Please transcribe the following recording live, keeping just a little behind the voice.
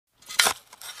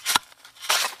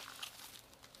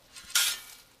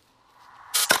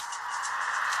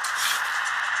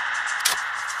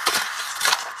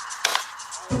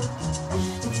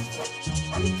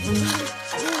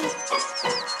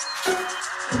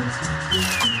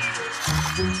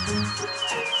Welcome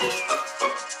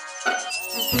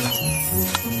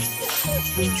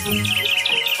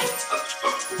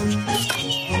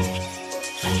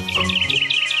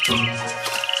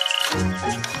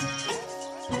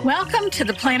to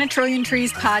the Plant a Trillion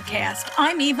Trees podcast.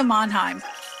 I'm Eva Monheim.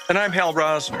 And I'm Hal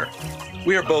Rosner.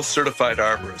 We are both certified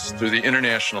arborists through the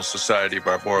International Society of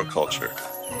Arboriculture.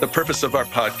 The purpose of our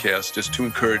podcast is to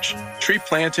encourage tree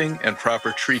planting and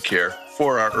proper tree care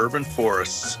for our urban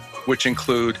forests, which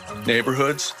include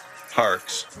neighborhoods,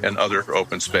 parks, and other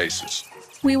open spaces.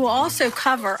 We will also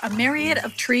cover a myriad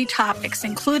of tree topics,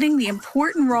 including the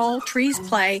important role trees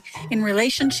play in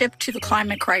relationship to the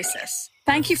climate crisis.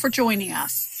 Thank you for joining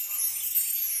us.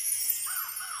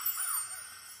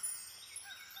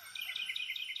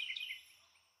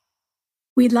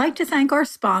 We'd like to thank our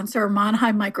sponsor,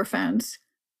 Monheim Microphones.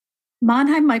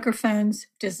 Monheim Microphones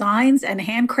designs and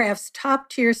handcrafts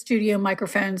top-tier studio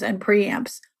microphones and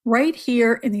preamps right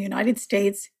here in the United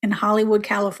States in Hollywood,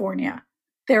 California.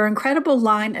 Their incredible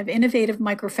line of innovative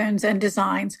microphones and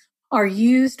designs are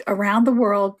used around the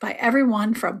world by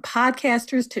everyone from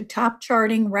podcasters to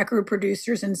top-charting record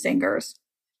producers and singers.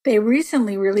 They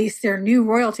recently released their new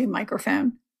royalty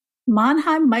microphone,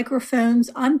 Monheim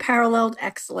Microphones Unparalleled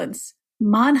Excellence,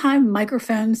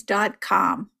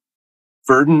 MonheimMicrophones.com.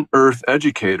 Verdant Earth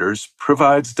Educators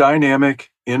provides dynamic,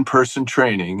 in-person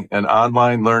training and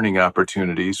online learning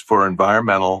opportunities for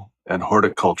environmental and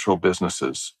horticultural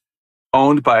businesses.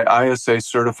 Owned by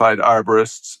ISA-certified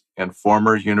arborists and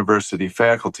former university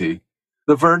faculty,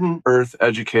 the Verdant Earth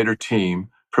Educator team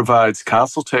provides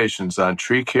consultations on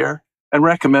tree care and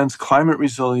recommends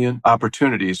climate-resilient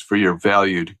opportunities for your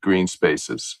valued green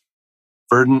spaces.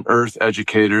 Verdant Earth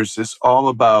Educators is all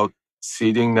about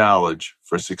seeding knowledge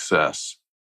for success.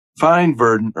 Find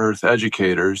Verdant Earth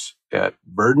Educators at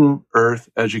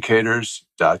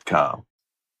verdanteartheducators.com.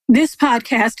 This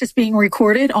podcast is being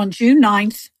recorded on June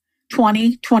 9th,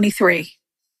 2023.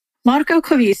 Markku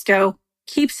Koivisto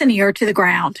keeps an ear to the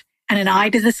ground and an eye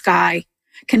to the sky,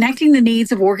 connecting the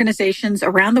needs of organizations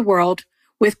around the world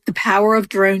with the power of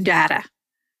drone data.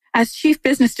 As Chief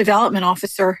Business Development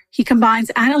Officer, he combines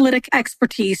analytic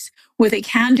expertise with a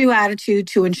can-do attitude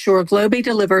to ensure GLOBHE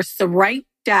delivers the right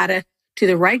data to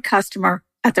the right customer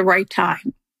at the right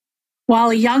time. While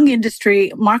a young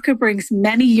industry, Markku brings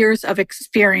many years of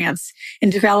experience in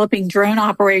developing drone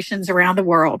operations around the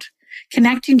world,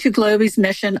 connecting to GLOBHE's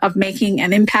mission of making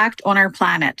an impact on our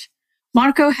planet.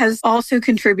 Markku has also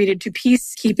contributed to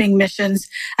peacekeeping missions,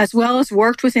 as well as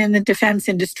worked within the defense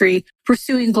industry,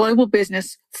 pursuing global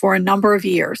business for a number of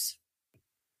years.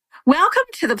 Welcome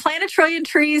to the Plant a Trillion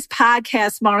Trees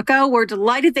podcast, Markku. We're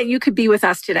delighted that you could be with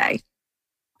us today.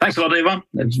 Thanks a lot, Eva.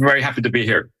 I'm very happy to be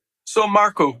here. So,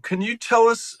 Markku, can you tell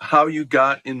us how you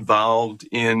got involved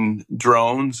in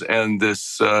drones and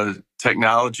this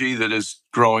technology that is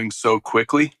growing so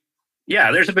quickly?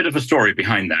 Yeah, there's a bit of a story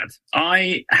behind that.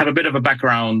 I have a bit of a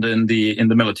background in the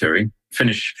military,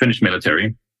 Finnish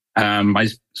military. I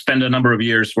spent a number of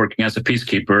years working as a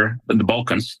peacekeeper in the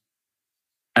Balkans.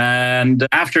 And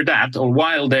after that, or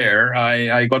while there,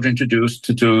 I got introduced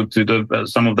to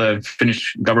some of the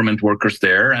Finnish government workers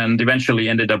there, and eventually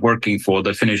ended up working for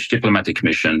the Finnish diplomatic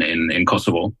mission in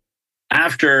Kosovo.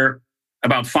 After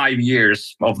about 5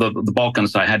 years of the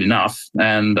Balkans, I had enough,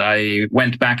 and I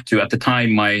went back to, at the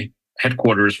time, my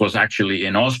headquarters was actually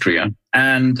in Austria,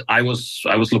 and I was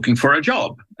looking for a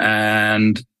job,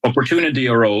 and opportunity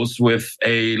arose with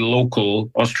a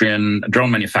local Austrian drone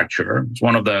manufacturer. It's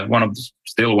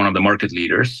still one of the market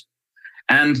leaders.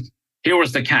 And here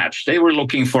was the catch. They were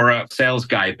looking for a sales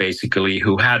guy, basically,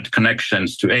 who had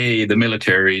connections to A, the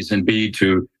militaries, and B,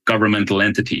 to governmental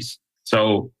entities.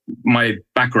 So my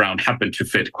background happened to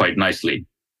fit quite nicely.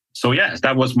 So yes,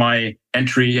 that was my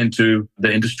entry into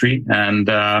the industry. And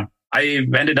I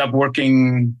ended up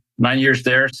working 9 years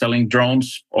there, selling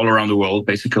drones all around the world,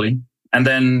 basically. And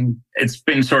then it's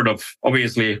been sort of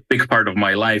obviously a big part of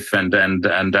my life and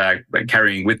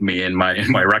carrying with me in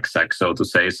my rucksack, so to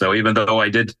say. So even though I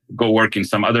did go work in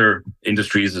some other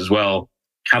industries as well,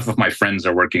 half of my friends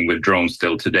are working with drones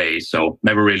still today. So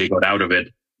never really got out of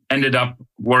it. Ended up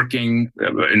working,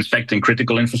 inspecting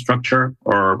critical infrastructure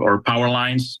or power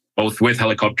lines, both with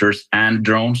helicopters and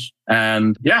drones.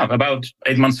 And yeah, about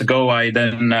 8 months ago, I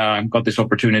then got this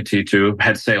opportunity to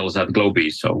head sales at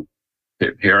GLOBHE. So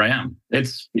here I am.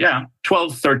 It's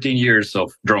 12, 13 years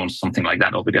of drones, something like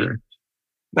that altogether.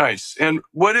 Nice. And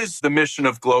what is the mission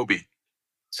of GLOBHE?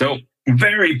 So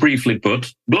very briefly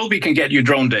put, GLOBHE can get you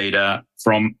drone data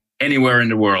from anywhere in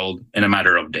the world in a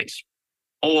matter of days.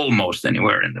 Almost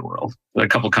anywhere in the world. There are a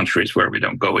couple countries where we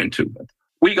don't go into, but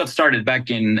We got started back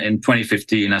in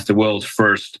 2015 as the world's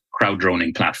first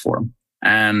crowddroning platform.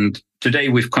 And today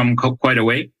we've come quite a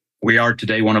way. We are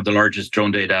today one of the largest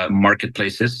drone data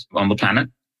marketplaces on the planet.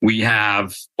 We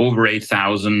have over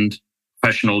 8,000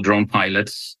 professional drone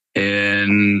pilots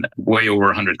in way over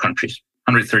 100 countries,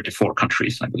 134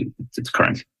 countries, I believe it's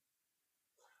currently.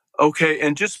 Okay,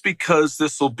 and just because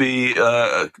this will be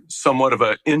somewhat of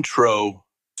an intro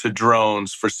to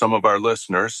drones for some of our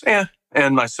listeners,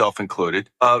 and myself included,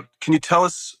 can you tell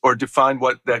us or define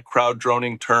what that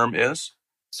crowddroning term is?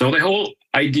 So the whole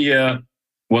idea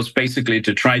was basically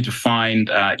to try to find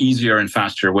an easier and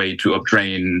faster way to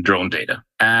obtain drone data.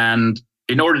 And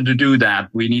in order to do that,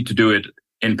 we need to do it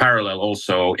in parallel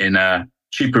also in a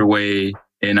cheaper way,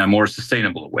 in a more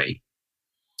sustainable way.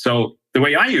 So the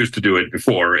way I used to do it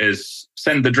before is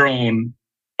send the drone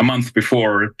a month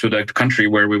before to the country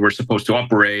where we were supposed to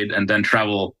operate and then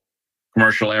travel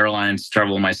commercial airlines,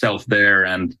 travel myself there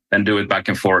and then do it back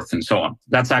and forth and so on.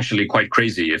 That's actually quite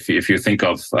crazy if you think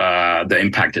of the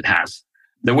impact it has.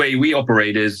 The way we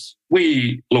operate is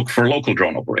we look for local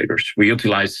drone operators. We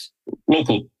utilize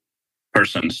local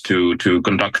persons to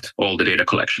conduct all the data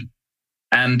collection.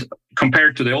 And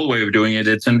compared to the old way of doing it,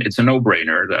 it's a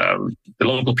no-brainer. The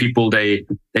local people, they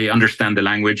understand the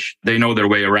language. They know their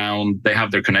way around. They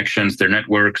have their connections, their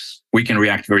networks. We can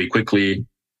react very quickly,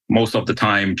 most of the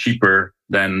time cheaper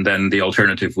than the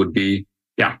alternative would be.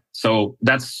 Yeah. So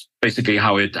that's basically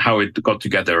how it got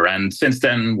together. And since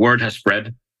then, word has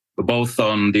spread, both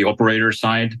on the operator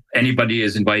side. Anybody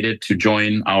is invited to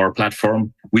join our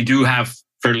platform. We do have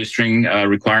fairly strict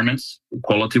requirements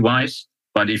quality-wise.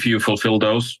 But if you fulfill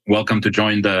those, welcome to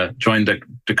join the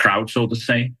crowd, so to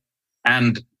say.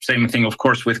 And same thing, of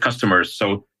course, with customers.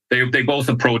 So they both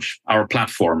approach our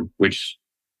platform, which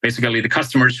basically the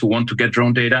customers who want to get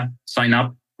drone data sign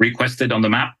up, request it on the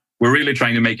map. We're really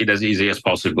trying to make it as easy as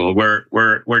possible.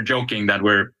 We're joking that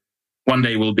one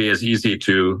day will be as easy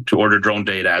to order drone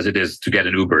data as it is to get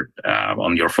an Uber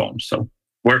on your phone. So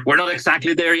we're not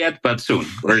exactly there yet, but soon.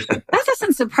 That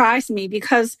doesn't surprise me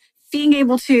because being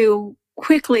able to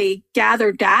quickly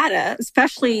gather data,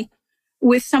 especially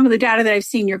with some of the data that I've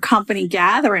seen your company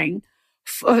gathering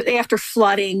after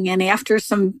flooding and after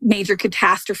some major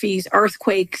catastrophes,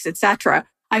 earthquakes, etc.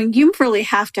 I mean, you really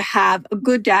have to have a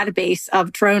good database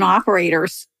of drone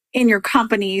operators in your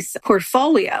company's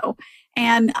portfolio.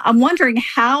 And I'm wondering,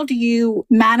 how do you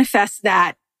manifest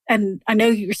that? And I know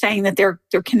you're saying that they're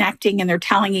connecting and they're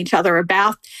telling each other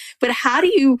about, but how do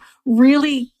you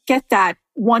really get that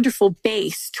wonderful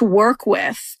base to work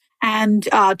with and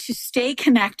to stay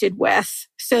connected with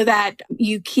so that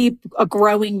you keep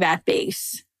growing that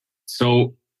base?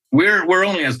 So we're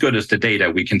only as good as the data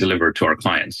we can deliver to our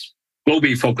clients.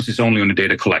 GLOBHE focuses only on the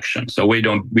data collection. So we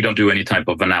don't do any type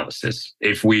of analysis.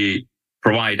 If we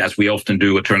provide, as we often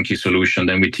do, a turnkey solution,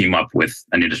 then we team up with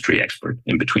an industry expert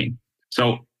in between.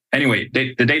 So anyway,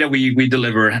 the data we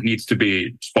deliver needs to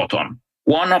be spot on.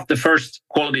 One of the first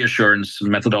quality assurance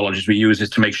methodologies we use is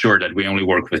to make sure that we only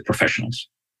work with professionals.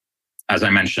 As I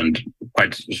mentioned,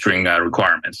 quite strict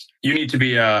requirements. You need to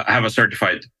have a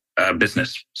certified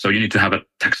business, so you need to have a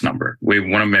tax number. We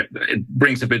want to it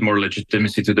brings a bit more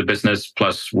legitimacy to the business.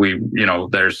 Plus, we know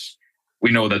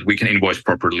that we can invoice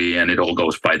properly, and it all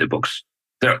goes by the books.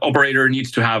 The operator needs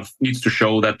to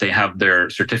show that they have their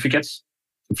certificates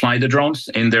to fly the drones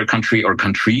in their country or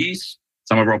countries.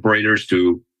 Some of our operators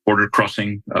do border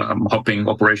crossing, hopping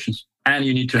operations, and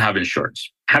you need to have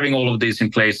insurance. Having all of these in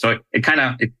place, so it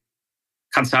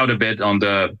cuts out a bit on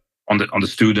the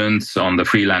students, on the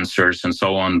freelancers, and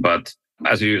so on. But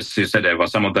as you said, Eva,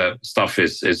 some of the stuff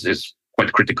is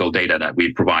quite critical data that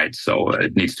we provide, so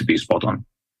it needs to be spot on.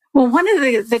 Well, one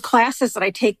of the classes that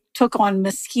I took on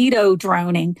mosquito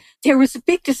droning, there was a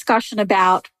big discussion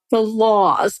about the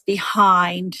laws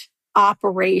behind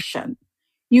operation.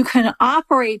 You can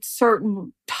operate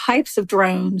certain types of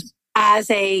drones as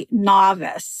a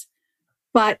novice,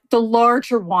 but the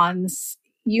larger ones,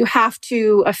 you have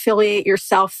to affiliate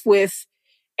yourself with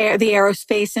the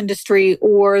aerospace industry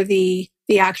or the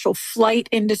actual flight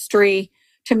industry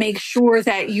to make sure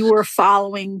that you are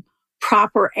following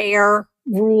proper air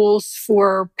rules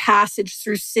for passage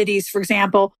through cities. For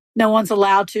example, no one's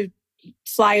allowed to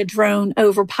fly a drone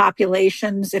over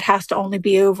populations. It has to only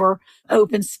be over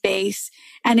open space.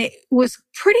 And it was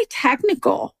pretty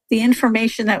technical. The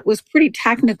information that was pretty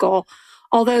technical,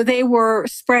 although they were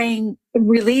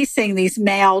releasing these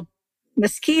male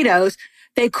mosquitoes,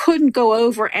 they couldn't go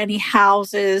over any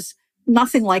houses,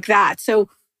 nothing like that. So,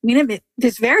 I mean,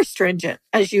 it's very stringent,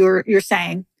 as you're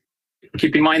saying.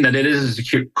 Keep in mind that it is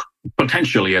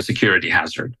potentially a security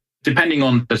hazard. depending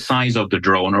on the size of the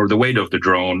drone or the weight of the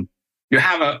drone, you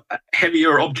have a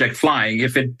heavier object flying.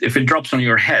 If it drops on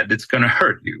your head, it's going to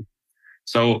hurt you.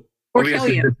 So or kill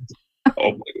you.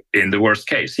 In the worst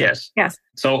case, yes. Yes.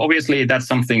 So obviously that's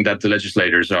something that the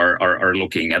legislators are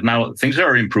looking at. Now things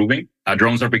are improving.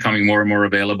 Drones are becoming more and more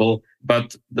available,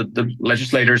 but the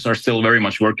legislators are still very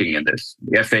much working in this.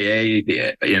 The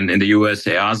FAA in the US,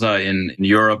 EASA in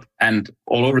Europe, and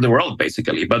all over the world,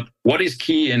 basically. But what is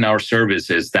key in our service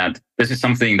is that this is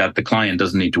something that the client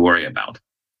doesn't need to worry about.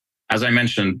 As I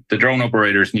mentioned, the drone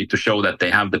operators need to show that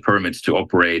they have the permits to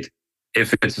operate.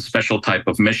 If it's a special type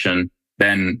of mission,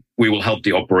 then we will help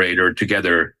the operator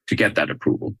together to get that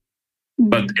approval. Mm-hmm.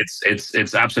 But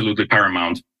it's absolutely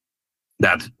paramount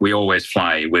that we always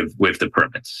fly with the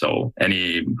permits. So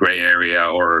any gray area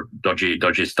or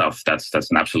dodgy stuff, that's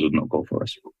an absolute no-go for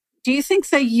us. Do you think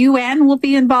the UN will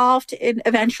be involved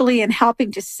eventually in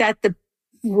helping to set the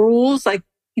rules, like,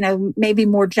 maybe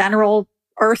more general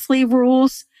earthly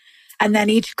rules, and then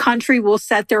each country will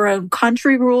set their own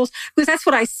country rules? Because that's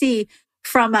what I see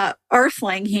from a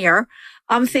earthling here.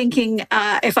 I'm thinking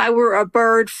if I were a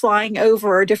bird flying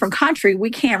over a different country,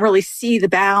 we can't really see the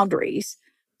boundaries.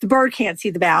 The bird can't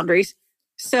see the boundaries.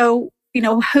 So,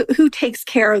 who takes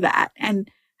care of that, and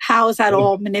how is that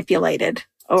all manipulated?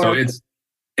 So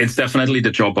it's definitely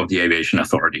the job of the aviation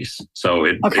authorities. So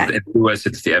in the US,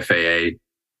 it's the FAA.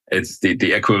 It's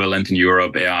the equivalent in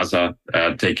Europe, EASA,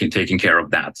 taking care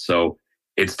of that. So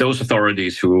it's those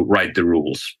authorities who write the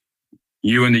rules.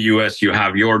 You in the US, you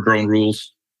have your drone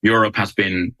rules. Europe has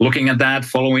been looking at that,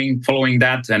 following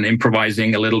that, and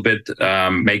improvising a little bit,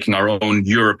 making our own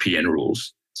European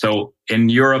rules. So in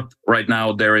Europe right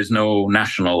now, there is no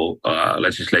national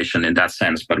legislation in that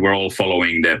sense, but we're all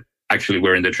following actually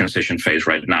we're in the transition phase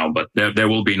right now, but there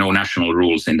will be no national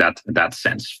rules in that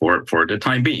sense for the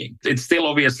time being. It's still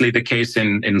obviously the case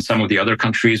in some of the other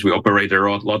countries. We operate a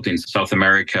lot in South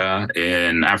America,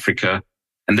 in Africa,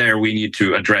 and there we need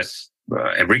to address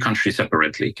every country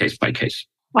separately, case by case.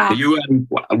 Wow. The UN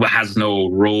has no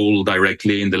role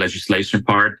directly in the legislation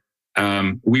part.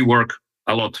 We work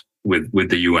a lot with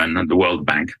the UN and the World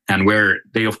Bank, and where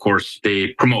they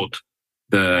promote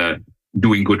the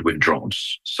doing good with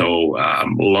drones. So a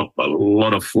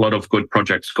lot of good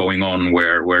projects going on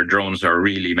where drones are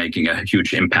really making a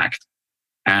huge impact,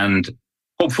 and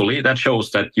hopefully that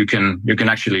shows that you can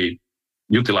actually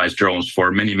utilize drones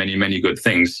for many good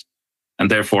things,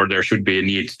 and therefore there should be a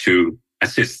need to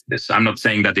assist this. I'm not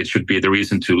saying that it should be the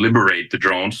reason to liberate the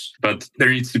drones, but there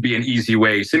needs to be an easy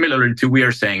way. Similarly to we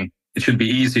are saying it should be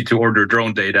easy to order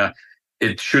drone data.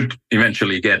 It should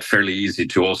eventually get fairly easy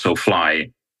to also fly,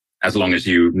 as long as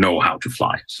you know how to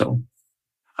fly. So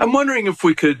I'm wondering if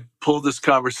we could pull this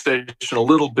conversation a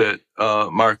little bit,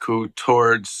 Markku,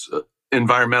 towards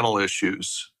environmental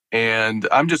issues. And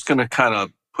I'm just going to kind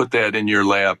of put that in your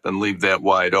lap and leave that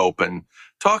wide open.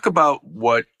 Talk about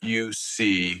what you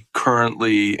see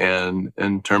currently and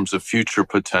in terms of future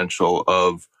potential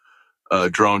of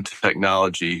drone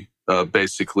technology,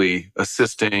 basically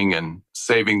assisting and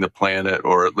saving the planet,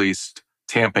 or at least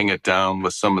tamping it down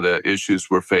with some of the issues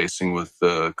we're facing with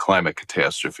the climate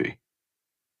catastrophe.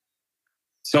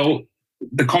 So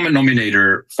the common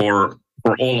denominator for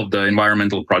all of the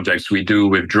environmental projects we do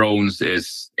with drones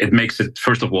is it makes it,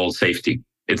 first of all, safety.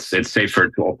 It's safer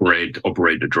to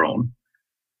operate a drone.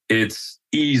 It's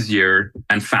easier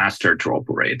and faster to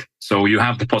operate. So you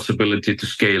have the possibility to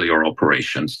scale your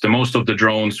operations. The most of the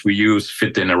drones we use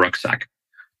fit in a rucksack.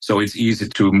 So it's easy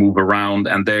to move around,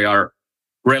 and they are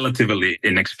relatively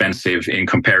inexpensive in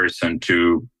comparison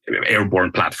to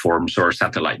airborne platforms or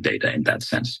satellite data in that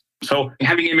sense. So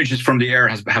having images from the air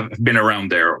have been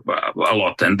around there a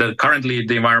lot. And currently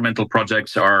the environmental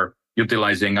projects are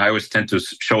utilizing, I always tend to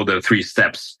show the 3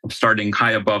 steps of starting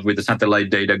high above with the satellite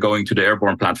data, going to the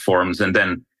airborne platforms, and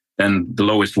then the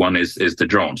lowest one is the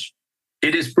drones.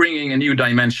 It is bringing a new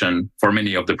dimension for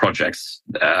many of the projects.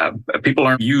 People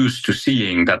aren't used to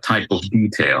seeing that type of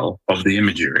detail of the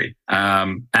imagery.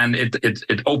 And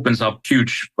it opens up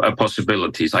huge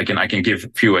possibilities. I can give a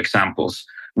few examples.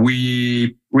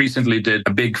 We recently did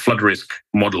a big flood risk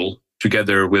model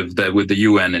together with the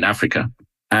UN in Africa.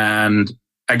 And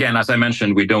again, as I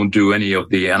mentioned, we don't do any of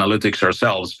the analytics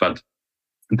ourselves, but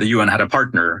the UN had a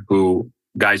partner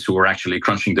guys who were actually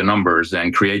crunching the numbers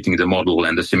and creating the model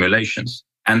and the simulations.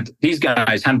 And these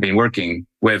guys hadn't been working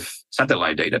with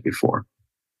satellite data before.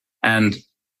 And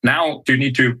now you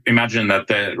need to imagine that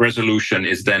the resolution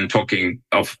is then talking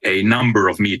of a number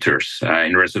of meters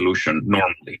in resolution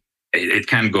normally. It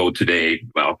can go today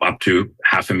up to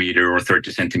 0.5 meter or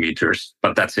 30 centimeters,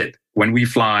 but that's it. When we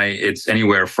fly, it's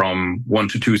anywhere from 1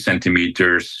 to 2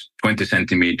 centimeters, 20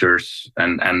 centimeters,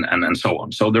 and so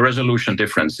on. So the resolution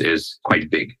difference is quite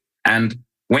big. And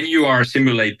when you are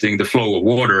simulating the flow of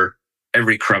water,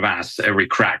 every crevasse, every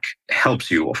crack helps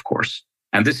you, of course.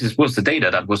 And this was the data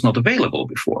that was not available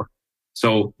before.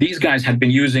 So these guys had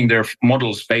been using their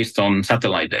models based on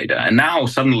satellite data. And now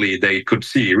suddenly they could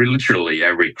see literally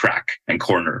every crack and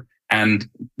corner. And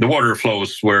the water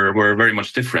flows were very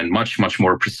much different, much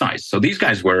more precise. So these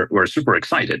guys were super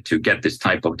excited to get this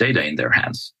type of data in their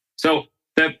hands. So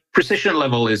the precision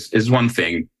level is one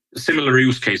thing. Similar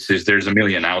use cases, there's a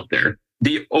million out there.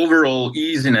 The overall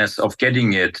easiness of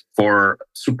getting it for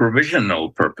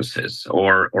supervisional purposes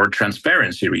or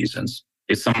transparency reasons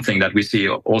is something that we see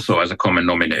also as a common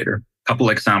denominator. Couple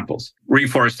examples.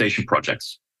 Reforestation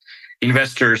projects.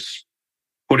 Investors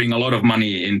putting a lot of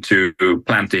money into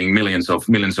planting millions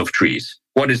of trees.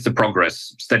 What is the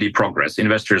progress? Steady progress.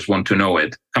 Investors want to know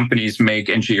it. Companies make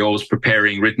NGOs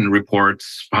preparing written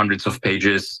reports, hundreds of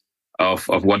pages of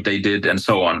what they did and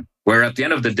so on. Where at the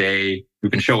end of the day, you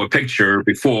can show a picture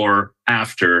before,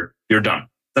 after you're done.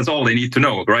 That's all they need to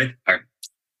know, right?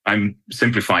 I'm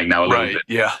simplifying now a little bit.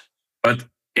 Yeah. But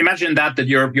imagine that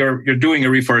you're doing a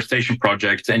reforestation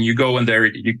project and you go in there,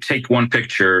 you take one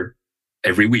picture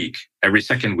every week, every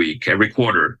second week, every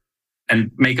quarter,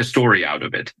 and make a story out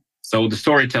of it. So the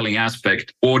storytelling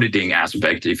aspect, auditing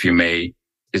aspect, if you may,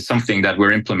 is something that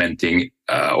we're implementing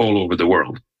all over the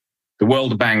world. The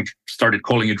World Bank started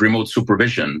calling it remote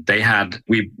supervision.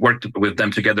 We worked with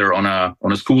them together on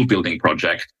a school building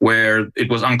project where it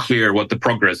was unclear what the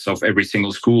progress of every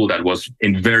single school that was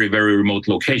in very, very remote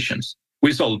locations.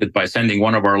 We solved it by sending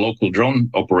one of our local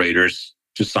drone operators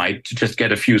to site to just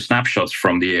get a few snapshots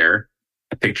from the air.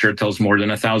 A picture tells more than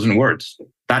 1,000 words.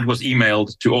 That was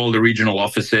emailed to all the regional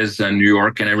offices in New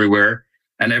York and everywhere.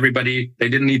 And everybody, they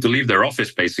didn't need to leave their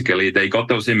office, basically. They got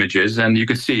those images and you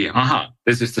could see,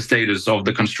 this is the status of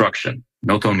the construction.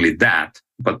 Not only that,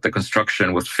 but the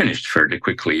construction was finished fairly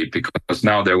quickly because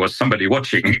now there was somebody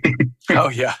watching. Oh,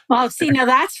 yeah. Well, see, now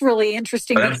that's really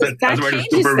interesting. That's where the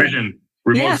supervision,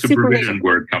 remote supervision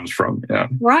word comes from. Yeah.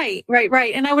 Right.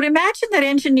 And I would imagine that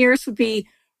engineers would be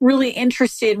really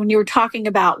interested when you were talking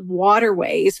about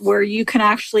waterways, where you can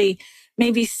actually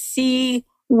maybe see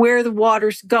where the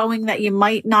water's going that you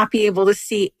might not be able to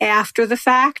see after the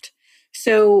fact.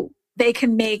 So they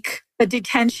can make a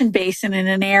detention basin in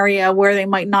an area where they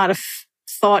might not have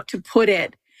thought to put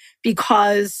it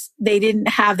because they didn't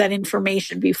have that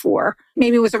information before.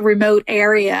 Maybe it was a remote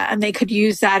area and they could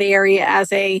use that area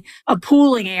as a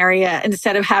pooling area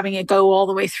instead of having it go all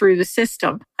the way through the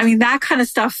system. I mean, that kind of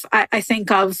stuff I think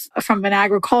of from an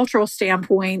agricultural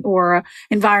standpoint or an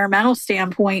environmental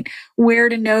standpoint, where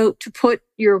to put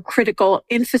your critical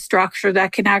infrastructure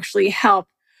that can actually help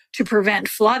to prevent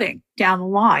flooding down the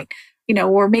line.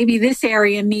 Or maybe this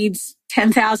area needs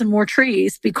 10,000 more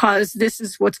trees because this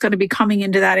is what's going to be coming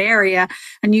into that area.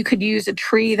 And you could use a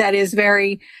tree that is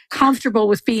very comfortable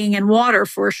with being in water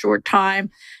for a short time,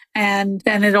 and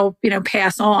then it'll,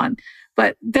 pass on.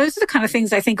 But those are the kind of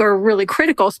things I think are really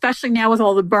critical, especially now with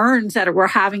all the burns that we're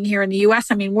having here in the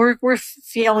U.S. I mean, we're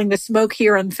feeling the smoke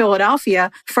here in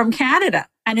Philadelphia from Canada.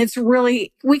 And it's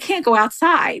really, we can't go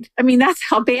outside. I mean, that's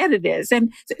how bad it is.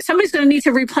 And somebody's going to need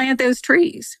to replant those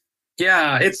trees.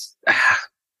 Yeah,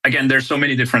 again, there's so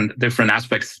many different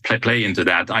aspects play into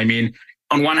that. I mean,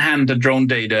 on one hand, the drone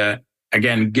data,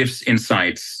 again, gives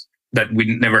insights that we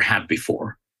never had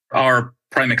before. Our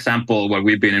prime example, what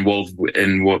we've been involved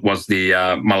in, was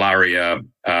the malaria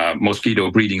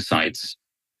mosquito breeding sites,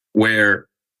 where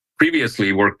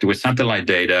previously worked with satellite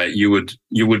data, you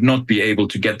would not be able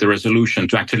to get the resolution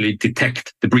to actually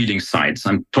detect the breeding sites.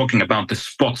 I'm talking about the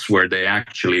spots where they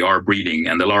actually are breeding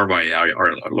and the larvae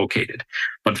are located.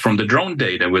 But from the drone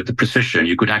data with the precision,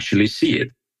 you could actually see it.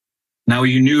 Now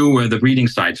you knew where the breeding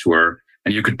sites were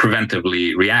and you could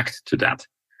preventively react to that.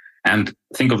 And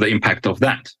think of the impact of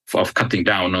that, of cutting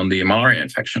down on the malaria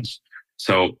infections.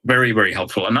 So very, very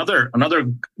helpful. Another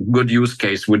good use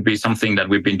case would be something that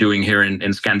we've been doing here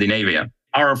in Scandinavia.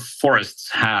 Our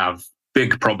forests have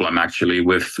big problem actually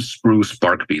with spruce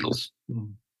bark beetles.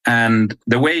 Mm. And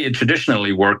the way it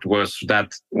traditionally worked was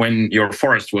that when your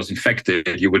forest was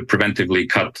infected, you would preventively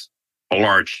cut a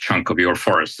large chunk of your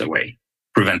forest away,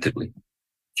 preventively.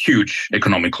 Huge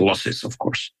economic losses, of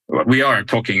course. We are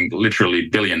talking literally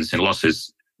billions in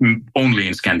losses only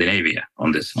in Scandinavia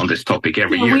on this topic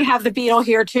every year. We have the beetle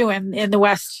here too in the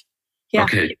West. Yeah.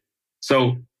 Okay.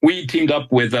 So we teamed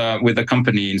up with a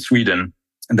company in Sweden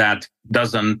that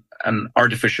does an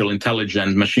artificial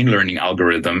intelligence machine learning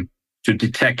algorithm to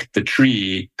detect the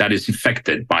tree that is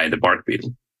infected by the bark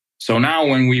beetle. So now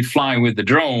when we fly with the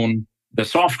drone, the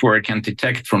software can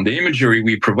detect from the imagery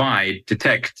we provide,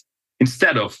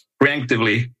 instead of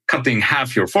preemptively cutting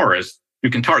half your forest, you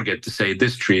can target to say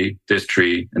this tree, this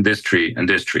tree, and this tree, and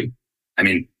this tree. I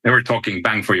mean, they were talking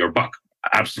bang for your buck.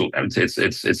 Absolutely.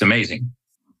 It's amazing.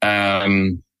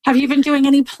 Have you been doing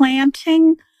any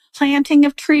planting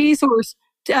of trees or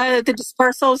the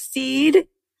dispersal of seed?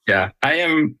 Yeah,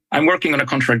 I'm working on a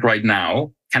contract right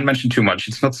now. Can't mention too much.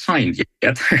 It's not signed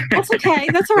yet. That's okay.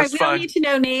 That's all right. That's we fine. don't need to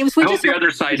know names. I hope the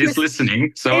other side is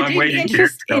listening, so I'm waiting here.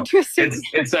 Interesting.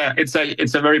 It's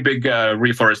a very big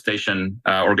reforestation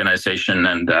organization,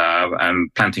 and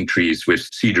I'm planting trees with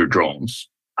cedar drones.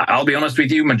 I'll be honest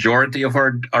with you, majority of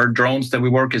our drones that we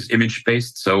work is image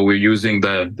based, so we're using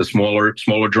the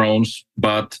smaller drones,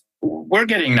 but we're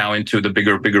getting now into the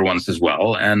bigger ones as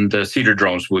well, and cedar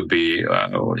drones would be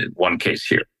one case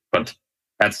here. But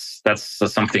that's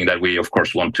something that we, of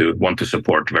course, want to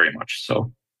support very much.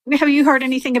 So, have you heard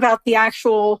anything about the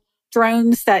actual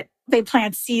drones that they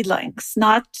plant seedlings,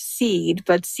 not seed,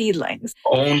 but seedlings?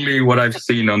 Only what I've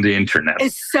seen on the internet.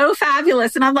 It's so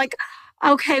fabulous, and I'm like,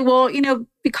 okay, well,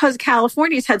 because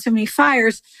California's had so many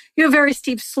fires, you have very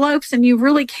steep slopes, and you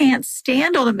really can't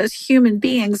stand on them as human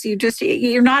beings.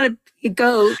 You're not a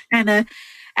goat, and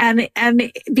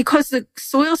because the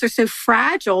soils are so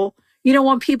fragile, you don't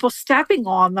want people stepping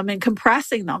on them and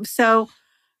compressing them. So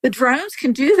the drones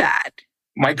can do that.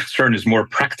 My concern is more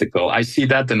practical. I see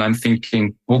that and I'm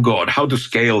thinking, oh God, how to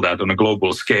scale that on a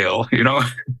global scale,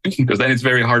 because then it's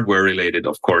very hardware related,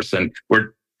 of course. And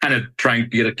we're kind of trying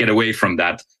to get away from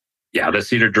that. Yeah, the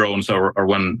cedar drones are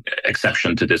one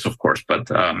exception to this, of course.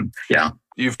 But yeah.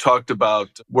 You've talked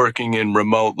about working in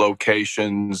remote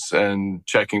locations and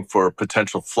checking for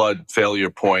potential flood failure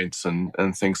points and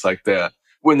things like that.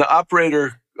 When the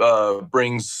operator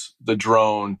brings the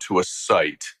drone to a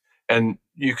site, and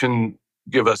you can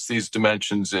give us these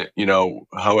dimensions,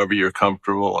 however you're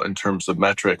comfortable in terms of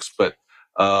metrics, but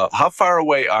how far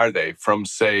away are they from,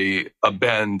 say, a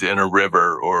bend in a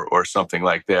river or something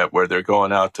like that, where they're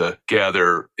going out to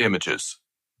gather images?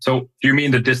 So do you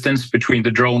mean the distance between the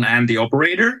drone and the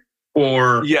operator?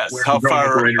 Or yes, where how the drone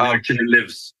far operator actually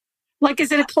lives? Like,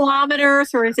 is it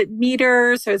kilometers or is it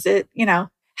meters or is it,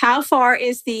 how far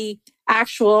is the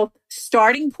actual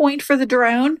starting point for the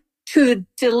drone to the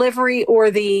delivery or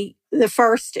the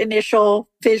first initial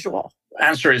visual?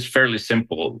 Answer is fairly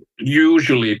simple.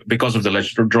 Usually, because of the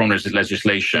drone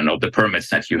legislation of the permits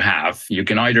that you have, you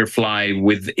can either fly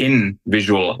within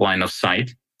visual line of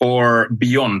sight or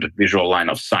beyond visual line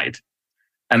of sight.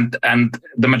 And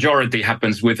the majority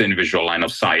happens within visual line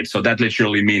of sight. So that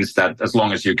literally means that as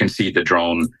long as you can see the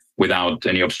drone without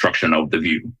any obstruction of the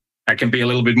view. It can be a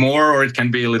little bit more or it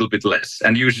can be a little bit less.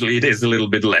 And usually it is a little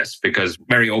bit less because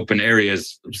very open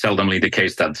areas, seldomly the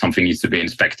case that something needs to be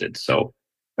inspected. So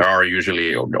there are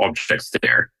usually objects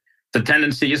there. The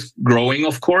tendency is growing,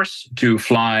 of course, to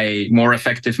fly more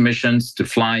effective missions, to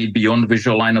fly beyond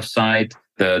visual line of sight.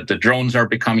 The drones are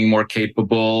becoming more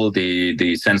capable.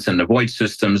 The sense and avoid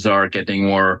systems are getting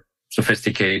more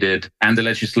sophisticated. And the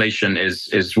legislation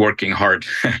is working hard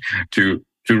to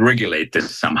regulate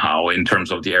this somehow in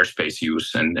terms of the airspace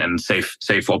use and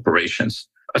safe operations.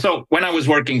 So when I was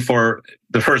working for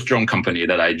the first drone company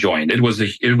that I joined, it was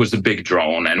a big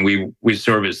drone, and we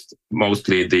serviced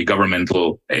mostly the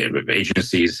governmental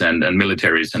agencies and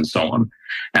militaries and so on.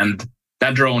 And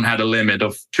that drone had a limit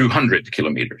of 200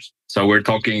 kilometers. So we're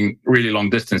talking really long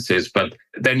distances, but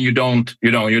then you don't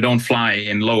fly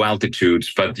in low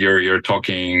altitudes, but you're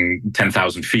talking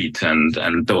 10,000 feet and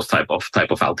those type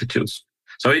of altitudes.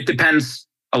 So it depends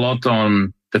a lot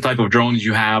on the type of drones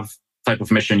you have, type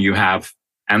of mission you have,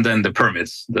 and then the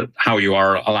permits, how you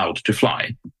are allowed to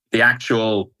fly. The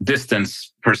actual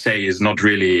distance per se is not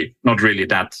really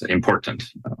that important.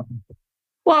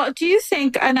 Well, do you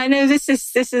think, and I know this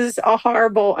is a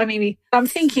horrible, I'm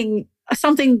thinking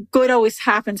something good always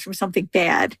happens from something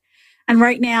bad. And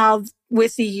right now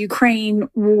with the Ukraine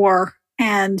war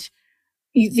and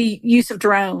the use of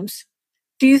drones,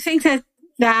 do you think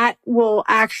that will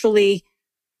actually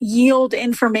yield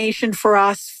information for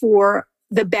us for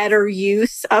the better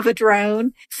use of a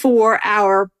drone for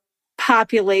our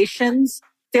populations?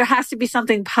 There has to be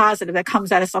something positive that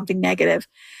comes out of something negative.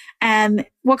 And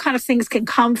what kind of things can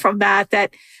come from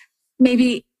that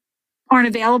maybe aren't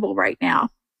available right now?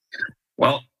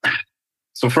 Well,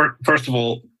 so first of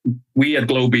all, we at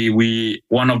GLOBHE,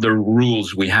 one of the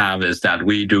rules we have is that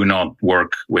we do not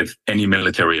work with any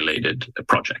military-related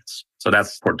projects. So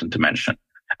that's important to mention.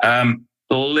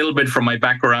 a little bit from my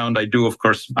background, I do, of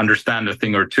course, understand a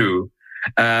thing or two.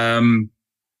 I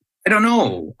don't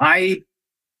know.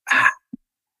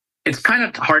 It's kind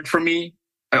of hard for me.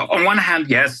 On one hand,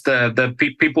 yes, the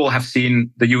people have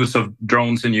seen the use of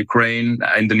drones in Ukraine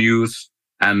in the news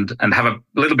and have a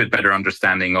little bit better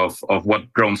understanding of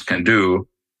what drones can do.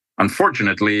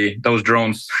 Unfortunately, those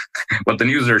drones, what the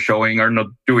news are showing, are not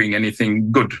doing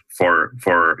anything good for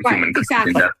humankind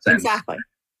in that sense. Exactly.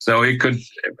 So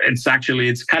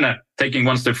it's kind of taking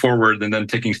one step forward and then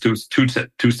taking two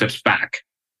steps back.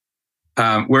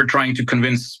 We're trying to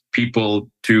convince people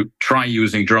to try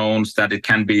using drones, that it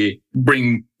can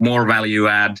bring more value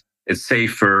add, it's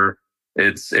safer,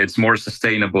 it's more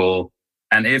sustainable.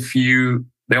 And if the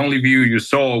only view you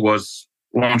saw was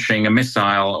launching a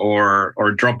missile or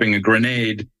dropping a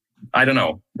grenade, I don't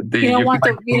know. You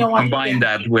combine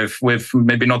that with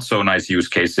maybe not so nice use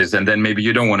cases, and then maybe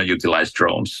you don't want to utilize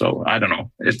drones. So I don't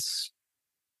know.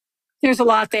 There's a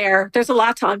lot there. There's a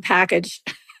lot to unpackage.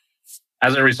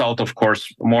 As a result, of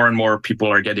course, more and more people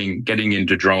are getting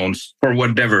into drones for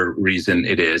whatever reason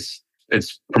it is.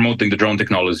 It's promoting the drone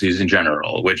technologies in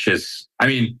general, which is,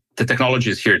 the technology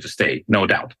is here to stay, no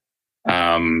doubt.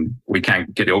 We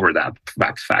can't get over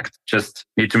that fact. Just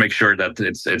need to make sure that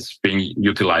it's being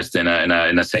utilized in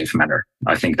a safe manner.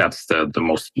 I think that's the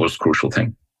most crucial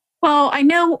thing. Well, I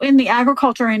know in the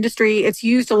agriculture industry, it's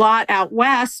used a lot out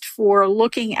west for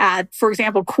looking at, for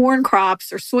example, corn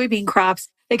crops or soybean crops.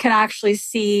 They can actually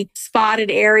see spotted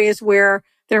areas where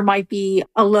there might be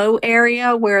a low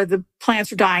area where the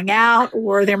plants are dying out,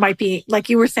 or there might be, like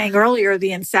you were saying earlier,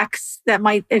 the insects that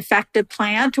might affect a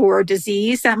plant, or a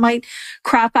disease that might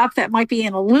crop up that might be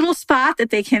in a little spot that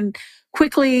they can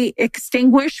quickly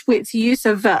extinguish with use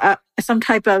of some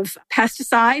type of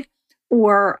pesticide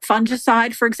or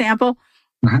fungicide, for example.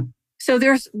 Mm-hmm. So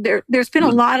there's been a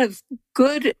lot of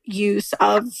good use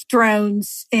of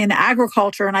drones in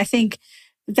agriculture, and I think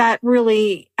that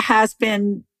really has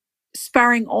been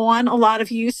spurring on a lot of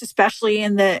use, especially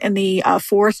in the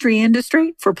forestry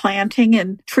industry for planting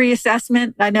and tree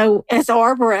assessment. I know as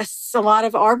arborists, a lot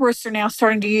of arborists are now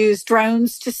starting to use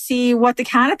drones to see what the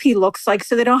canopy looks like,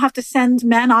 so they don't have to send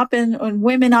men up and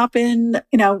women up in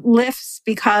lifts,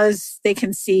 because they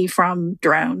can see from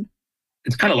drone.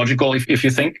 It's kind of logical if you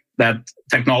think that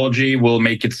technology will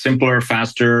make it simpler,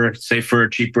 faster, safer,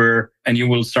 cheaper, and you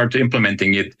will start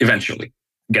implementing it eventually.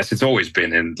 I guess it's always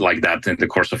been like that in the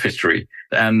course of history.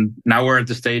 And now we're at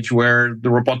the stage where the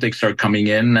robotics are coming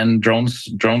in, and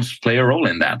drones play a role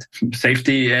in that.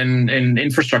 Safety in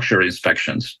infrastructure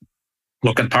inspections.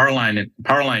 Look at power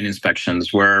line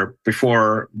inspections, where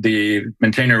before the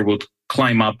maintainer would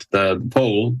climb up the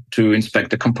pole to inspect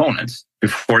the components.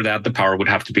 Before that, the power would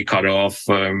have to be cut off,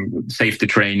 safety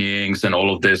trainings and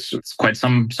all of this. It's quite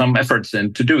some efforts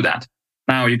in to do that.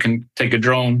 Now you can take a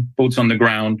drone, boots on the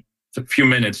ground, a few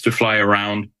minutes to fly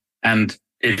around. And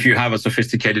if you have a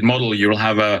sophisticated model, you'll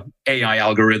have a AI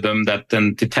algorithm that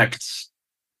then detects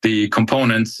the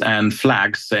components and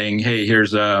flags saying, hey,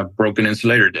 here's a broken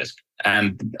insulator disc.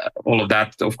 And all of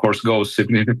that, of course, goes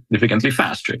significantly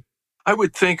faster. I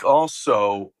would think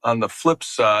also on the flip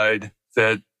side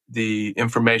that the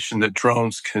information that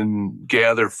drones can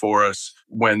gather for us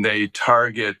when they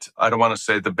target, I don't want to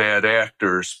say the bad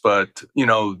actors, but,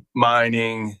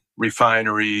 mining,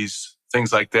 refineries,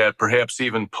 things like that, perhaps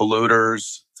even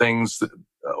polluters,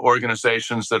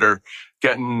 organizations that are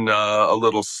getting a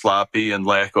little sloppy and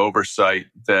lack oversight,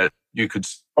 that you could...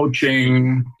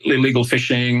 Poaching, illegal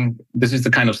fishing. This is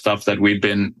the kind of stuff that we've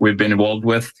been involved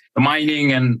with. The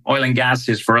mining and oil and gas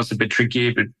is for us a bit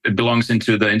tricky, but it belongs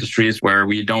into the industries where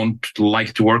we don't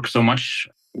like to work so much.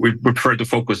 We prefer to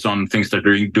focus on things that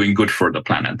are doing good for the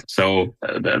planet. So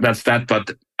that's that.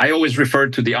 But I always refer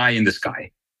to the eye in the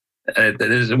sky. That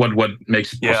is what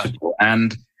makes it possible.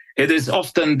 And it is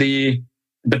often the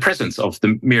presence of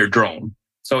the mere drone.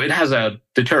 So it has a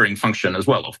deterring function as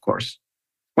well, of course.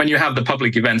 When you have the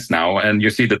public events now and you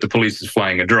see that the police is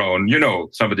flying a drone,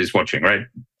 somebody's watching, right?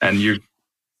 And you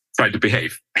try to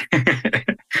behave.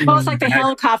 Well, it's like the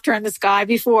helicopter in the sky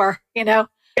before,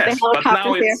 Yes,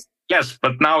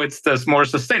 but now it's the more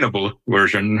sustainable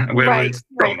version where it's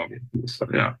drone. Right. So,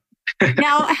 yeah.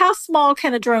 Now, how small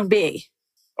can a drone be?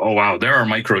 Oh, wow. There are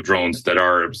micro drones that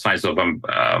are the size of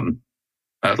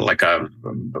like a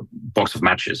box of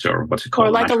matches, or what's it called?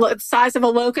 Or like the size of a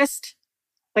locust?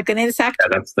 Like an insect? Yeah,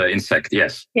 that's the insect,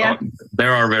 yes. Yeah.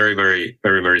 There are very, very,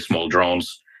 very, very small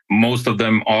drones. Most of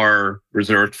them are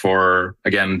reserved for,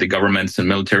 again, the governments and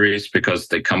militaries, because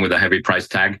they come with a heavy price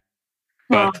tag.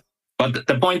 But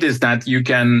the point is that you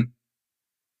can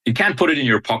You can't put it in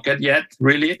your pocket yet,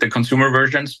 really, the consumer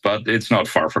versions, but it's not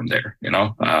far from there,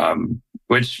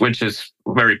 which is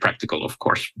very practical, of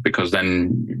course, because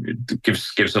then it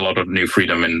gives a lot of new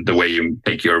freedom in the way you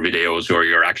take your videos or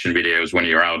your action videos when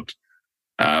you're out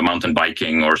mountain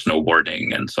biking or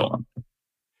snowboarding and so on.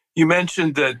 You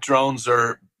mentioned that drones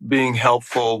are being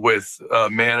helpful with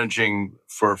managing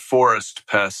for forest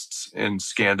pests in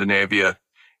Scandinavia.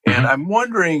 And I'm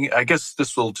wondering, I guess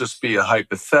this will just be a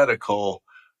hypothetical,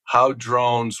 how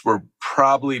drones were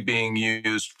probably being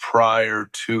used prior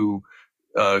to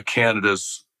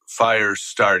Canada's fires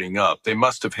starting up. They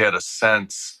must have had a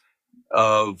sense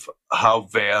of how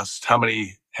vast, how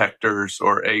many hectares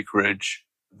or acreage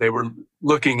they were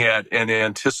looking at and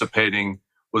anticipating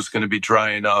was going to be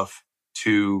dry enough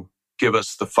to give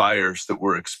us the fires that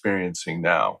we're experiencing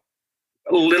now.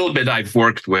 A little bit I've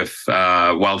worked with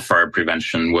wildfire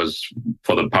prevention was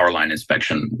for the power line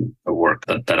inspection work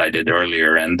that I did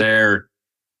earlier. And there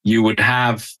you would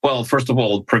have, well, first of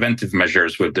all, preventive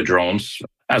measures with the drones.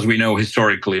 As we know,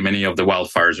 historically, many of the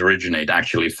wildfires originate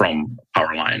actually from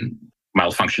power line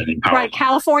malfunctioning power. Right.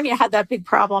 California had that big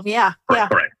problem. Yeah.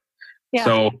 Correct. Yeah.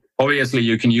 So obviously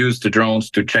you can use the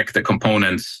drones to check the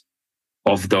components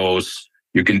of those.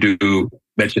 You can do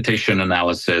vegetation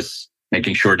analysis,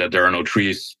 making sure that there are no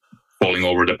trees falling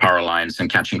over the power lines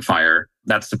and catching fire.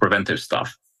 That's the preventive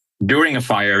stuff. During a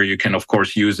fire, you can, of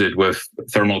course, use it with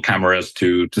thermal cameras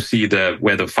to see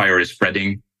where the fire is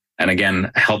spreading. And again,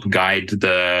 help guide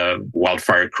the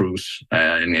wildfire crews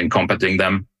in combating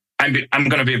them. I'm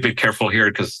going to be a bit careful here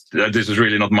because this is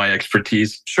really not my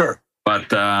expertise. Sure.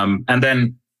 But, and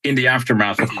then in the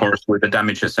aftermath, of course, with the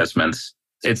damage assessments,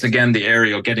 it's again the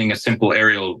aerial, getting a simple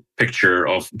aerial picture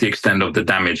of the extent of the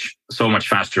damage so much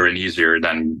faster and easier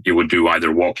than you would do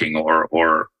either walking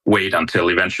or wait until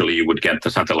eventually you would get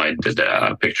the satellite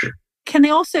picture. Can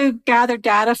they also gather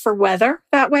data for weather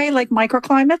that way, like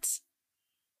microclimates?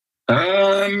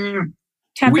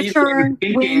 Temperature,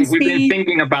 we've been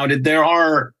thinking about it.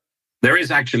 There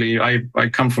is actually, I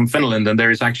come from Finland, and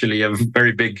there is actually a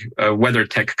very big weather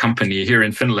tech company here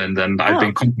in Finland, and I've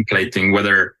been contemplating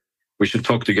whether we should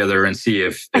talk together and see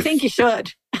if I think you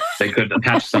should. They could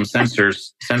attach some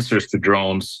sensors to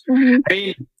drones. Mm-hmm. I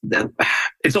mean,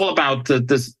 it's all about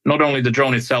this. Not only the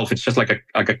drone itself; it's just like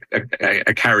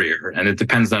a carrier, and it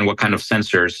depends on what kind of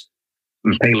sensors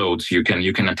and payloads you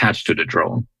can attach to the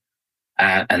drone.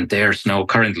 And there's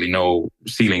currently no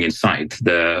ceiling in sight.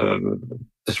 The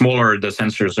smaller the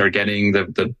sensors are getting,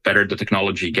 the better the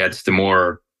technology gets, the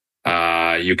more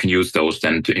you can use those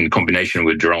then in combination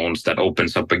with drones. That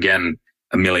opens up again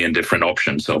a million different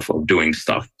options of doing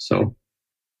stuff. So,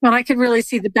 well, I could really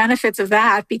see the benefits of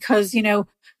that because, the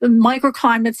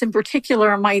microclimates in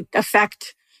particular might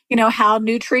affect, how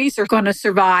new trees are going to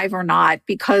survive or not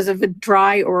because of a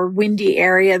dry or windy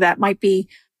area that might be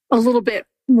a little bit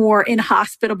more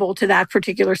inhospitable to that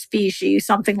particular species,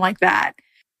 something like that.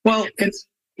 Well,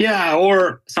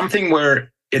 or something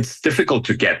where it's difficult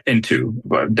to get into,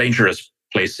 dangerous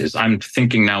places. I'm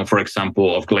thinking now, for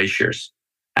example, of glaciers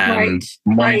and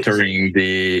monitoring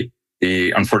the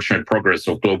unfortunate progress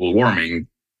of global warming,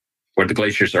 where the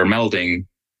glaciers are melting,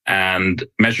 and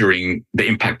measuring the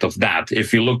impact of that.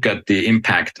 If you look at the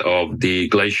impact of the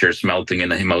glaciers melting in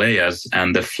the Himalayas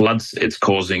and the floods it's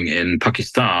causing in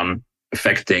Pakistan,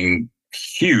 affecting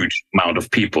huge amount of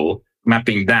people,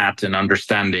 mapping that and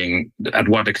understanding at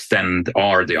what extent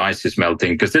are the ices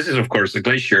melting. Because this is, of course, a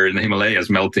glacier in the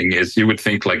Himalayas melting is, you would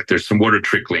think like there's some water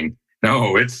trickling.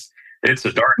 No, it's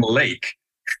a dark lake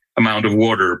amount of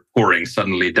water pouring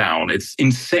suddenly down. It's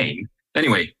insane.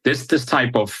 Anyway, this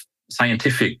type of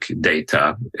scientific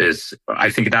data is, I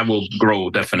think that will grow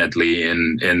definitely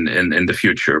in the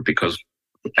future because,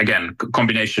 again,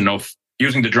 combination of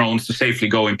using the drones to safely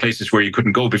go in places where you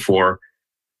couldn't go before,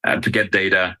 to get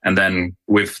data. And then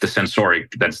with the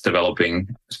sensoric that's developing,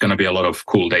 there's going to be a lot of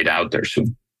cool data out there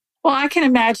soon. Well, I can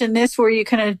imagine this where you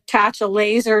can attach a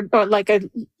laser or like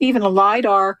even a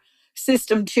LiDAR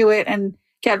system to it and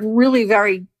get really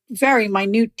very, very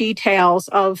minute details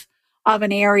of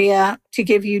an area to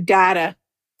give you data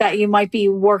that you might be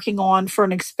working on for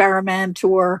an experiment.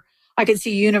 Or I can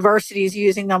see universities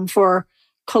using them for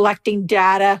collecting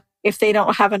data if they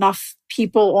don't have enough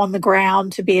people on the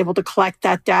ground to be able to collect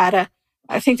that data.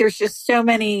 I think there's just so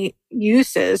many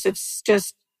uses. It's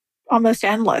just almost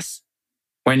endless.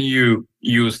 When you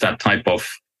use that type of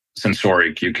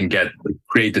sensoric, you can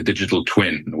create a digital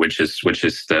twin, which is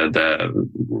the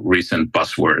recent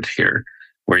buzzword here,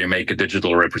 where you make a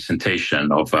digital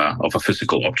representation of a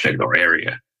physical object or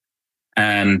area.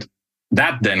 And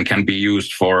that then can be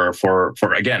used for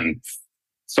again,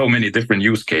 so many different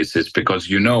use cases because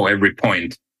you know every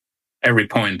point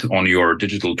on your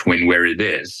digital twin where it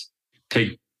is.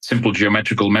 Take simple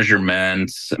geometrical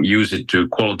measurements, use it to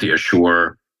quality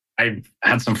assure. I've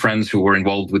had some friends who were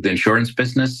involved with the insurance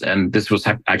business, and this was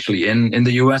actually in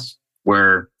the US,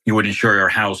 where you would insure your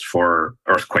house for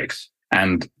earthquakes.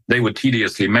 And they would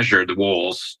tediously measure the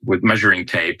walls with measuring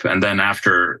tape, and then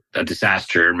after a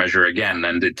disaster, measure again,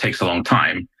 and it takes a long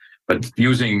time. But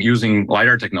using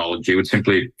LiDAR technology, you would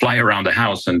simply fly around the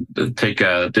house and take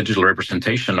a digital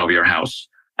representation of your house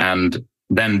and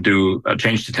then do a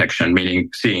change detection, meaning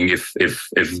seeing if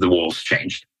the walls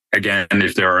changed. Again,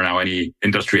 if there are now any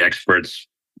industry experts,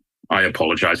 I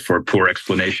apologize for a poor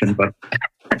explanation, but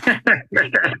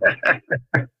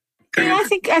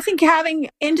I think having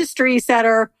industries that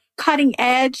are cutting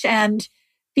edge and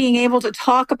being able to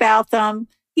talk about them,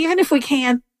 even if we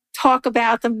can't talk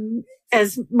about them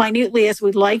as minutely as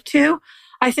we'd like to,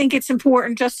 I think it's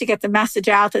important just to get the message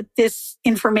out that this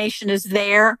information is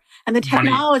there and the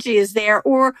technology is there.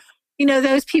 Or,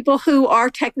 those people who are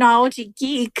technology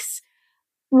geeks,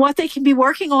 what they can be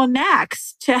working on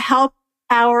next to help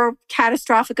our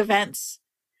catastrophic events,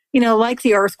 like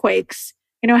the earthquakes,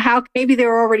 how maybe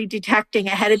they're already detecting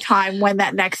ahead of time when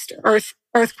that next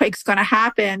earthquake's going to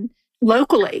happen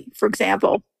locally, for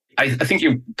example. I think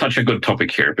you touch a good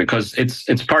topic here because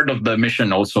it's part of the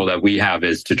mission also that we have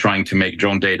is to trying to make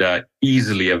drone data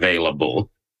easily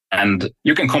available. And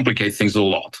you can complicate things a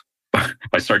lot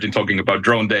by starting talking about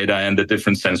drone data and the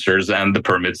different sensors and the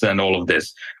permits and all of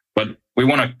this. But we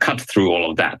want to cut through all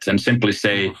of that and simply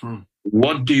say,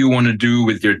 what do you want to do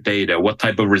with your data? What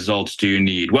type of results do you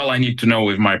need? Well, I need to know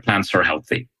if my plants are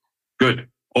healthy. Good.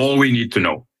 All we need to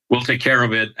know. We'll take care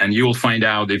of it and you'll find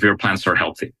out if your plants are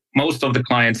healthy. Most of the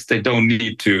clients, they don't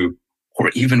need to or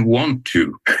even want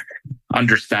to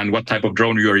understand what type of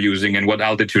drone you are using and what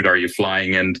altitude are you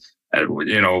flying and,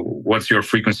 what's your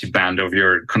frequency band of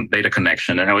your data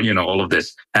connection and, all of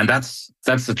this. And that's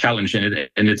the challenge in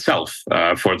itself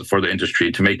for the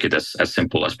industry to make it as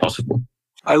simple as possible.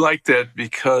 I like that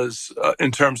because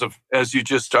in terms of, as you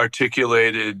just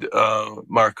articulated,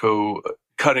 Markku,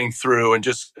 cutting through and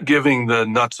just giving the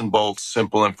nuts and bolts,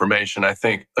 simple information. I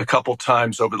think a couple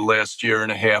times over the last year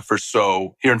and a half or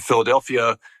so here in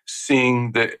Philadelphia,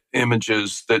 seeing the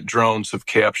images that drones have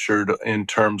captured in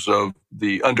terms of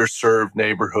the underserved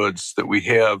neighborhoods that we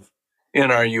have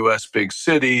in our U.S. big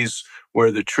cities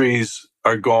where the trees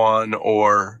are gone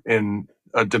or in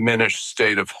a diminished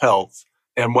state of health,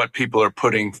 and what people are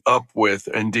putting up with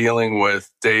and dealing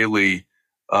with daily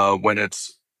when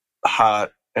it's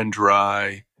hot and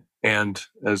dry and,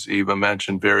 as Eva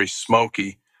mentioned, very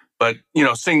smoky. But,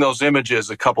 seeing those images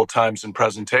a couple times in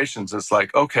presentations, it's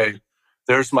like, okay,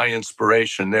 there's my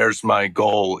inspiration. There's my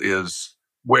goal is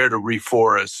where to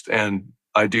reforest and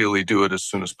ideally do it as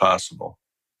soon as possible.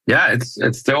 Yeah,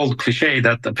 it's the old cliche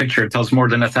that the picture tells more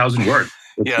than 1,000 words.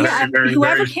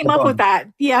 Whoever came up with that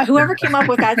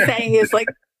saying is like,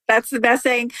 that's the best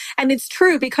saying. And it's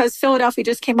true because Philadelphia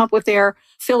just came up with their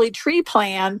Philly tree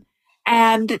plan.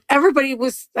 And everybody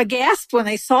was aghast when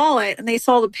they saw it and they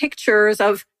saw the pictures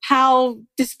of how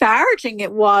disparaging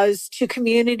it was to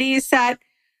communities that,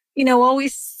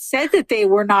 always said that they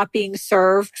were not being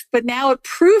served, but now it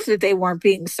proved that they weren't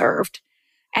being served.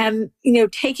 And,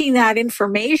 taking that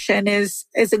information is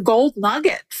a gold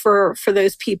nugget for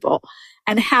those people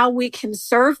and how we can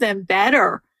serve them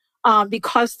better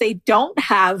because they don't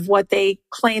have what they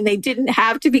claim they didn't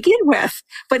have to begin with.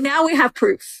 But now we have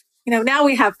proof. Now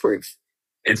we have proof.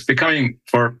 It's becoming,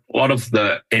 for a lot of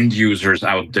the end users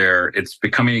out there, it's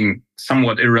becoming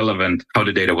somewhat irrelevant how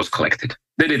the data was collected.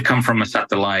 Did it come from a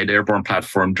satellite, airborne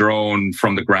platform, drone,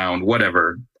 from the ground,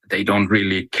 whatever? They don't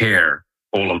really care,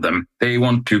 all of them. They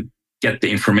want to get the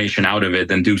information out of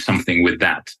it and do something with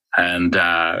that. And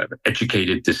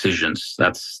educated decisions.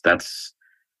 That's the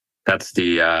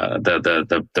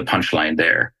punchline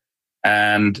there.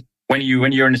 And when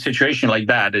you're in a situation like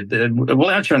that, it will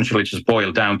eventually just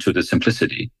boil down to the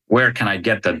simplicity. Where can I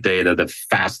get that data the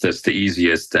fastest, the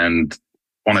easiest, and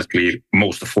honestly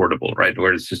most affordable, right?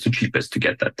 Where it's just the cheapest to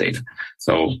get that data.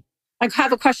 So I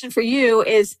have a question for you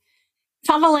is, if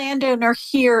I'm a landowner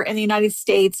here in the United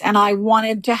States and I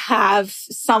wanted to have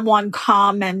someone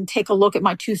come and take a look at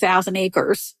my 2,000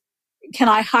 acres, can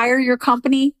I hire your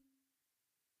company?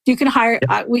 You can hire,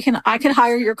 I can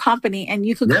hire your company and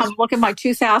you could come look at my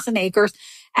 2,000 acres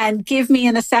and give me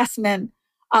an assessment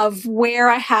of where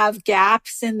I have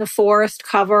gaps in the forest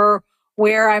cover,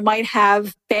 where I might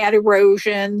have bad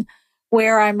erosion,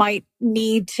 where I might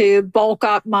need to bulk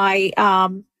up my,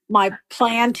 my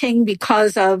planting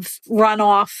because of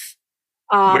runoff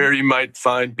Where you might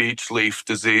find beech leaf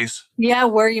disease. Yeah,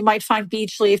 where you might find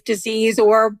beech leaf disease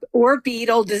or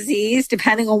beetle disease,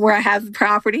 depending on where I have the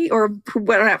property or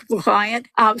where I have the client.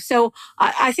 So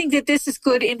I think that this is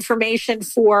good information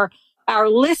for our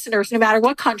listeners, no matter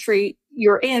what country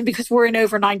you're in, because we're in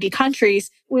over 90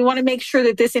 countries. We want to make sure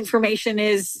that this information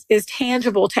is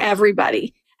tangible to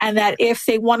everybody. And that if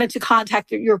they wanted to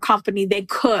contact your company, they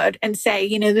could and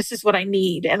say, this is what I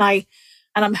need. And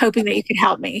I'm hoping that you can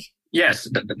help me. Yes,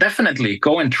 definitely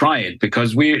go and try it,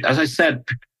 because we, as I said,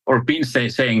 or been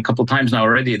saying a couple of times now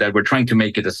already, that we're trying to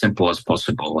make it as simple as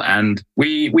possible. And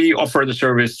we offer the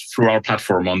service through our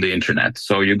platform on the internet.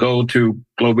 So you go to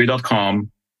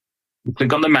GLOBHE.com, you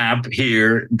click on the map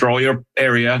here, draw your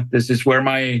area. This is where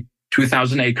my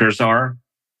 2,000 acres are,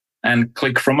 and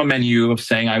click from a menu of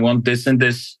saying, I want this and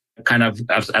this kind of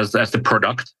as the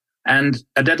product, and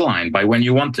a deadline by when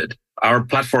you want it. Our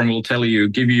platform will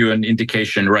give you an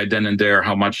indication right then and there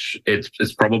how much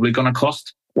it's probably going to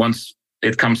cost. Once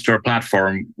it comes to our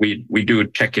platform, we do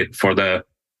check it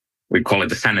we call it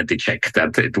the sanity check,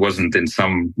 that it wasn't in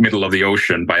some middle of the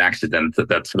ocean by accident,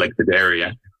 that selected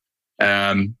area.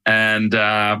 And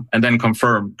then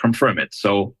confirm it.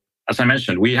 So as I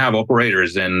mentioned, we have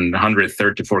operators in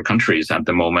 134 countries at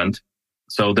the moment.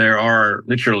 So there are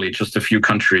literally just a few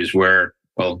countries where,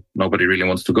 well, nobody really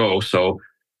wants to go. So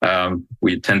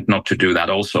we tend not to do that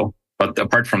also. But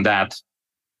apart from that,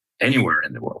 anywhere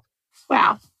in the world.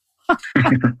 Wow.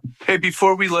 Hey,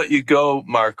 before we let you go,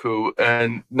 Markku,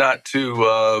 and not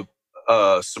to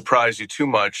surprise you too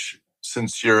much,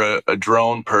 since you're a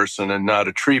drone person and not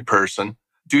a tree person,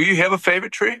 do you have a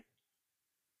favorite tree?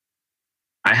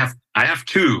 I have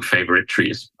two favorite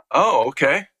trees. Oh,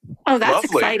 okay. Oh, that's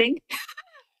lovely. Exciting.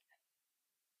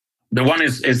 The one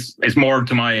is more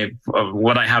to my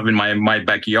what I have in my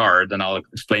backyard, and I'll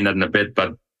explain that in a bit.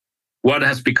 But what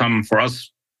has become for us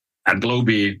at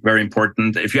GLOBHE very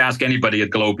important, if you ask anybody at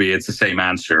GLOBHE, it's the same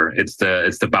answer. It's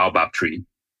the baobab tree.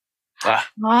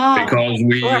 Because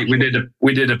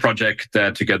we did a project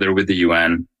together with the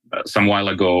UN some while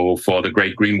ago for the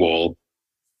Great Green Wall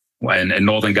in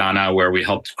northern Ghana, where we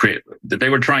helped create. They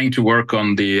were trying to work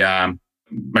on the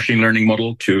machine learning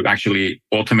model to actually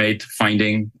automate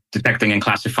finding, detecting, and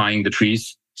classifying the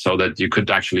trees, so that you could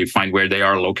actually find where they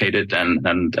are located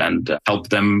and help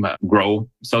them grow.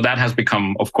 So that has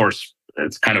become, of course,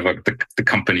 it's kind of the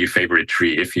company favorite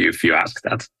tree, if you ask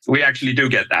that. We actually do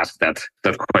get asked that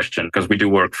question, because we do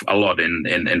work a lot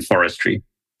in forestry.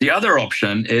 The other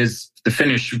option is the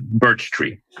Finnish birch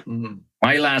tree. Mm-hmm.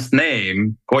 My last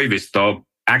name, Koivisto,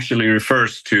 actually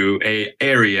refers to an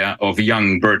area of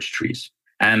young birch trees.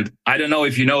 And I don't know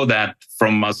if you know that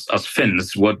from us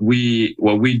Finns, what we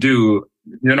do,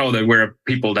 that we're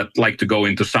people that like to go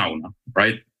into sauna,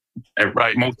 right?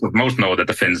 Right. Most know that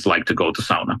the Finns like to go to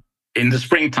sauna. In the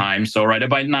springtime, so right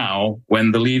about now,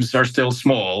 when the leaves are still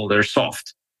small, they're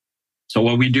soft. So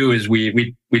what we do is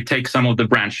we take some of the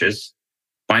branches,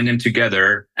 bind them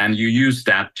together, and you use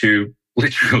that to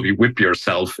literally whip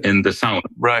yourself in the sauna.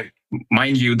 Right.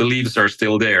 Mind you, the leaves are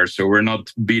still there, so we're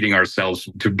not beating ourselves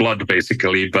to blood,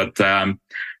 basically. But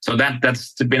so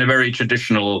that's been a very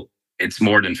traditional. It's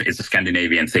a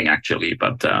Scandinavian thing, actually.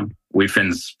 But we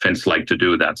Finns like to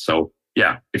do that. So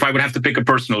yeah, if I would have to pick a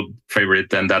personal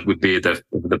favorite, then that would be the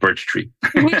birch tree.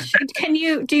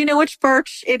 Do you know which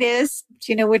birch it is?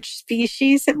 Do you know which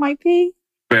species it might be?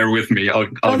 Bear with me. I'll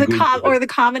the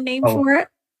common name for it?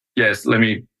 Yes, let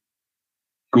me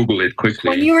Google it quickly.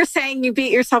 When you were saying you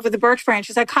beat yourself with the birch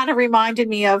branches, that kind of reminded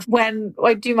me of when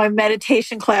I do my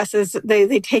meditation classes.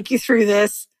 They take you through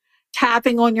this,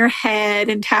 tapping on your head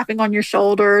and tapping on your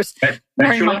shoulders.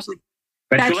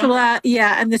 Betula,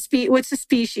 yeah. And what's the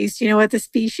species? Do you know what the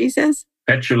species is?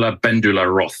 Betula pendula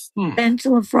roth.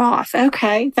 Pendula roth.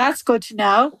 Okay, that's good to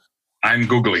know. I'm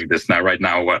Googling this right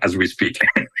now as we speak.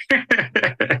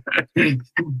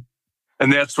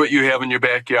 And that's what you have in your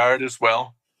backyard as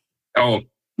well? Oh,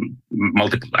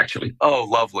 multiple, actually. Oh,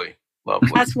 lovely.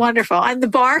 That's wonderful. And the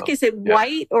bark, is it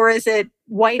white or is it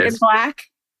white and black?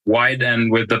 White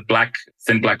and with the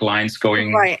thin black lines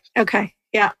going. Right. Okay.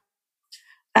 Yeah.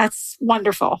 That's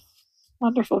wonderful.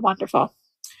 Wonderful, wonderful.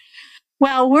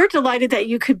 Well, we're delighted that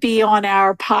you could be on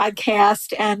our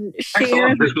podcast and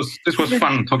share. This was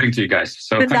fun talking to you guys.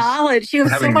 So the knowledge. You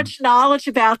have so much knowledge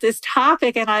about this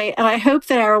topic, and I hope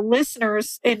that our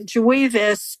listeners enjoy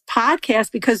this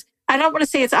podcast, because I don't want to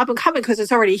say it's up and coming because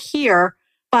it's already here,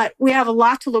 but we have a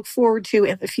lot to look forward to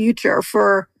in the future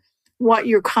for what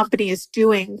your company is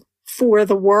doing for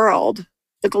the world,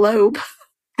 the globe.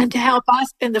 And to help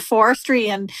us in the forestry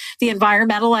and the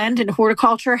environmental end and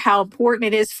horticulture, how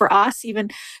important it is for us even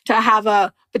to have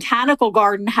a botanical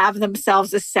garden have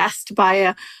themselves assessed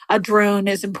by a drone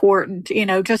is important,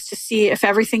 just to see if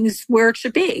everything's where it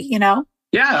should be,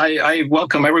 Yeah, I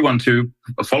welcome everyone to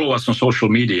follow us on social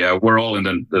media. We're all in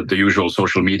the usual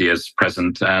social medias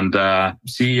present, and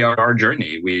see our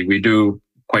journey. We do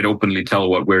quite openly tell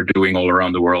what we're doing all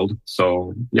around the world.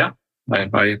 So yeah,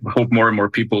 I hope more and more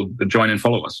people join and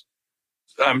follow us.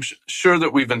 I'm sure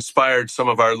that we've inspired some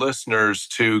of our listeners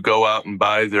to go out and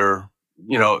buy their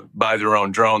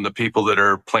own drone, the people that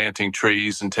are planting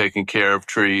trees and taking care of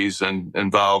trees and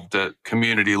involved at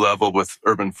community level with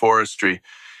urban forestry.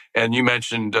 And you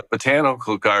mentioned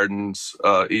botanical gardens,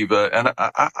 Eva, and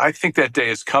I think that day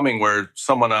is coming where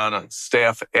someone on a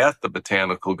staff at the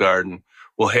botanical garden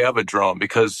will have a drone,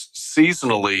 because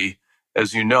seasonally,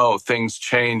 as you know, things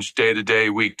change day to day,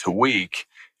 week to week,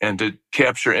 and to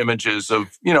capture images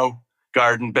of,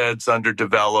 garden beds under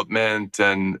development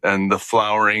and the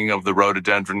flowering of the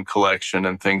rhododendron collection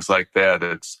and things like that,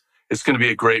 it's going to be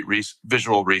a great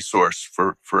visual resource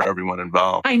for everyone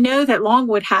involved. I know that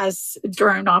Longwood has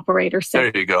drone operators. So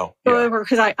there you go. Go over,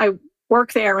 because I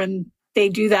work there and they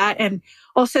do that. And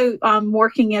also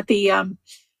working at the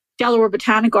Delaware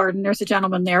Botanic Garden, there's a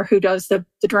gentleman there who does the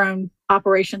drone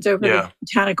operations over the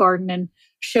Botanic Garden and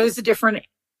shows the different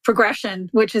progression,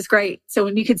 which is great. So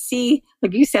when you could see,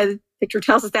 like you said, picture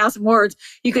tells 1,000 words,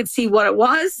 you could see what it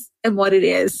was and what it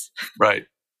is. Right.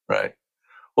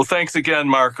 Well, thanks again,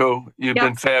 Markku. You've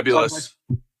been fabulous.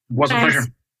 Was a pleasure.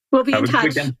 We'll be in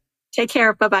touch. Take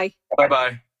care. Bye-bye.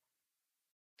 Bye-bye.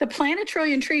 The Plant a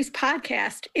Trillion Trees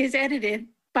podcast is edited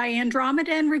by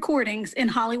Andromeda Recordings in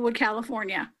Hollywood,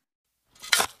 California.